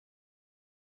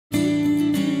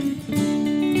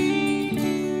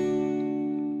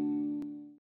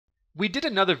We did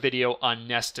another video on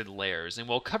nested layers, and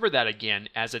we'll cover that again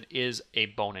as it is a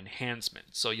bone enhancement,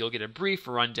 so you'll get a brief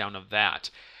rundown of that.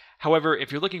 However,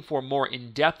 if you're looking for more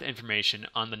in-depth information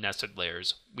on the nested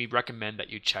layers, we recommend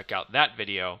that you check out that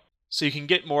video so you can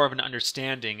get more of an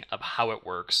understanding of how it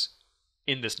works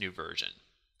in this new version.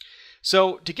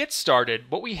 So to get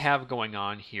started, what we have going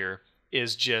on here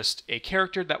is just a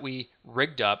character that we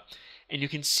rigged up, and you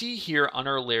can see here on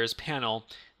our layers panel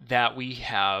that we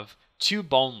have two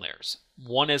bone layers.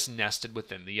 One is nested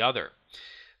within the other.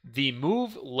 The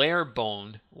move layer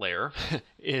bone layer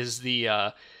is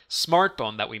the smart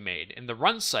bone that we made, and the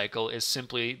run cycle is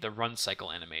simply the run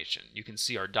cycle animation. You can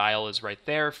see our dial is right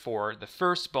there for the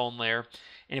first bone layer,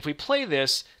 and if we play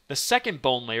this, the second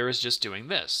bone layer is just doing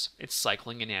this. It's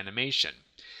cycling an animation.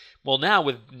 Well, now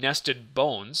with nested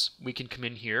bones, we can come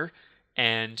in here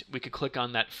and we could click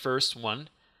on that first one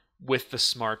with the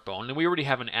smart bone, and we already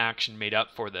have an action made up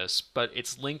for this, but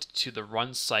it's linked to the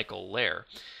run cycle layer.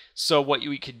 So what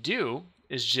we could do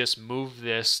is just move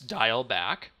this dial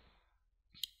back,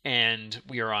 and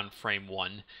we are on frame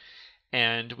 1,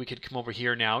 and we could come over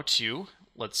here now to,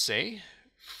 let's say,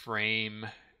 frame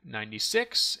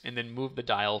 96, and then move the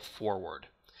dial forward.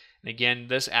 And again,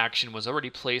 this action was already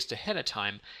placed ahead of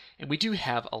time, and we do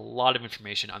have a lot of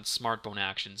information on smart bone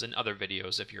actions in other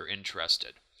videos if you're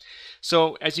interested.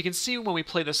 So as you can see, when we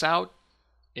play this out,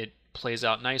 it plays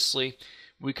out nicely.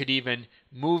 We could even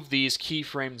move these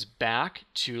keyframes back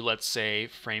to, let's say,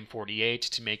 frame 48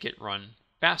 to make it run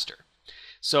faster.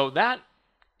 So that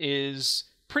is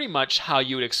pretty much how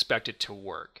you would expect it to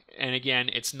work. And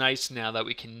again, it's nice now that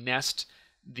we can nest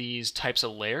these types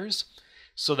of layers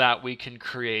so that we can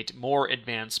create more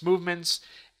advanced movements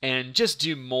and just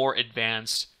do more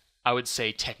advanced, I would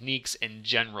say, techniques in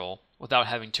general without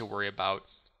having to worry about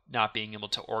not being able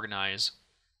to organize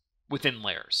within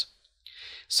layers.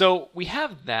 So we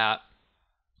have that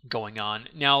going on.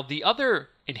 Now, the other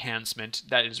enhancement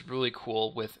that is really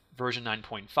cool with version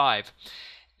 9.5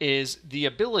 is the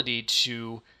ability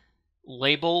to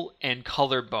label and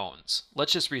color bones.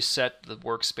 Let's just reset the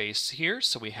workspace here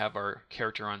so we have our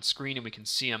character on screen and we can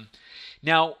see him.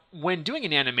 Now, when doing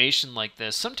an animation like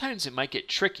this, sometimes it might get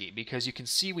tricky because you can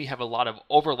see we have a lot of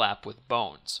overlap with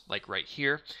bones, like right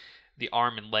here. The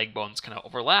arm and leg bones kind of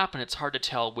overlap, and it's hard to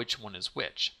tell which one is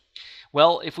which.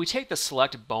 Well, if we take the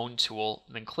Select Bone tool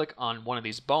and then click on one of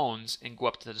these bones and go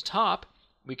up to the top,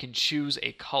 we can choose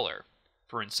a color.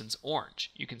 For instance,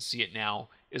 orange. You can see it now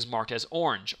is marked as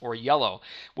orange or yellow,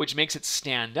 which makes it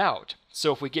stand out.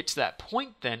 So if we get to that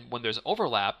point then, when there's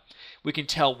overlap, we can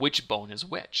tell which bone is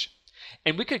which.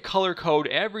 And we could color code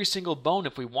every single bone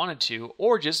if we wanted to,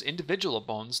 or just individual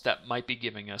bones that might be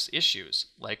giving us issues,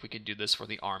 like we could do this for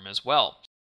the arm as well.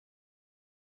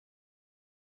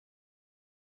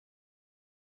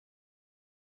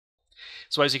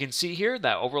 So as you can see here,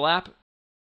 that overlap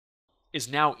is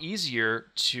now easier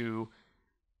to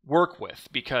work with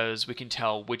because we can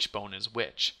tell which bone is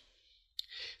which.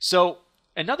 So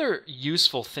another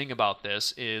useful thing about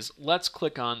this is let's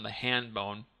click on the hand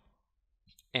bone,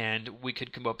 and we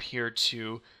could come up here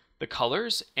to the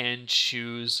colors and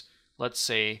choose, let's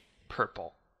say,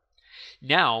 purple.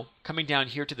 Now, coming down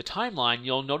here to the timeline,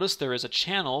 you'll notice there is a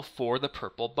channel for the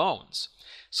purple bones.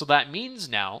 So that means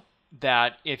now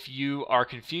that if you are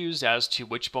confused as to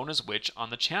which bone is which on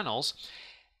the channels,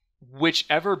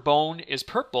 whichever bone is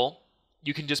purple,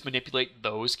 you can just manipulate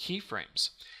those keyframes,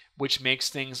 which makes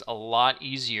things a lot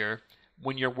easier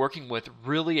when you're working with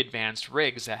really advanced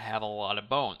rigs that have a lot of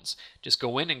bones. Just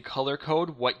go in and color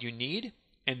code what you need,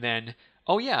 and then,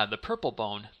 oh yeah, the purple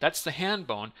bone, that's the hand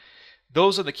bone.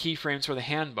 Those are the keyframes for the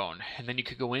hand bone, and then you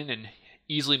could go in and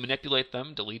easily manipulate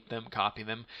them, delete them, copy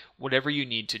them, whatever you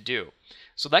need to do.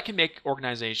 So that can make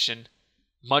organization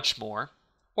much more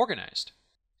organized.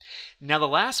 Now the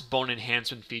last bone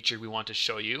enhancement feature we want to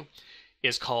show you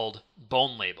is called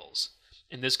bone labels,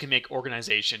 and this can make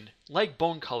organization, like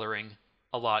bone coloring,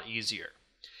 a lot easier.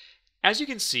 As you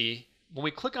can see, when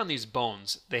we click on these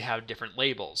bones, they have different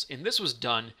labels, and this was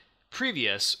done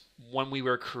previous when we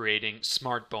were creating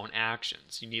smart bone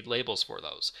actions. You need labels for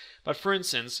those. But for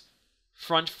instance,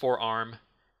 front forearm,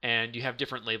 and you have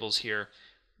different labels here,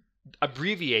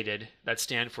 abbreviated, that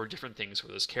stand for different things for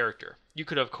this character. You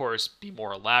could, of course, be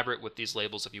more elaborate with these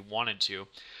labels if you wanted to,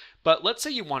 but let's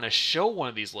say you want to show one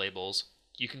of these labels.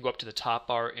 You can go up to the top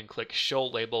bar and click Show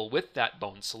Label with that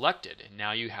bone selected, and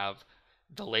now you have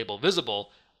the label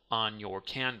visible on your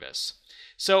canvas.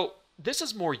 So this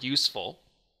is more useful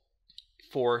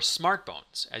for smart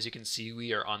bones. As you can see,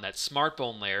 we are on that smart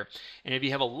bone layer, and if you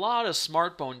have a lot of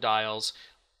smart bone dials,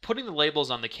 putting the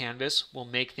labels on the canvas will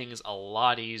make things a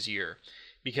lot easier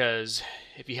because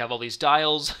if you have all these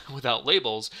dials without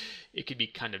labels, it could be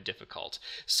kind of difficult.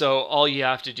 So all you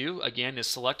have to do, again, is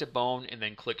select a bone and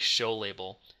then click Show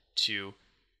Label to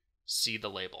see the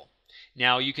label.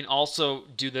 Now you can also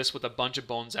do this with a bunch of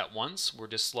bones at once. We're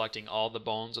just selecting all the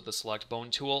bones with the Select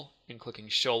Bone tool and clicking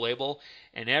Show Label,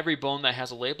 and every bone that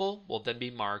has a label will then be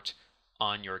marked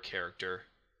on your character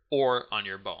or on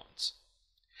your bones.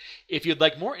 If you'd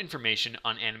like more information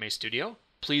on Anime Studio,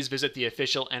 please visit the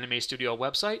official Anime Studio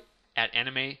website at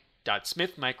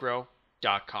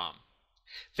anime.smithmicro.com.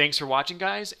 Thanks for watching,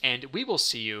 guys, and we will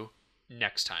see you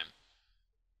next time.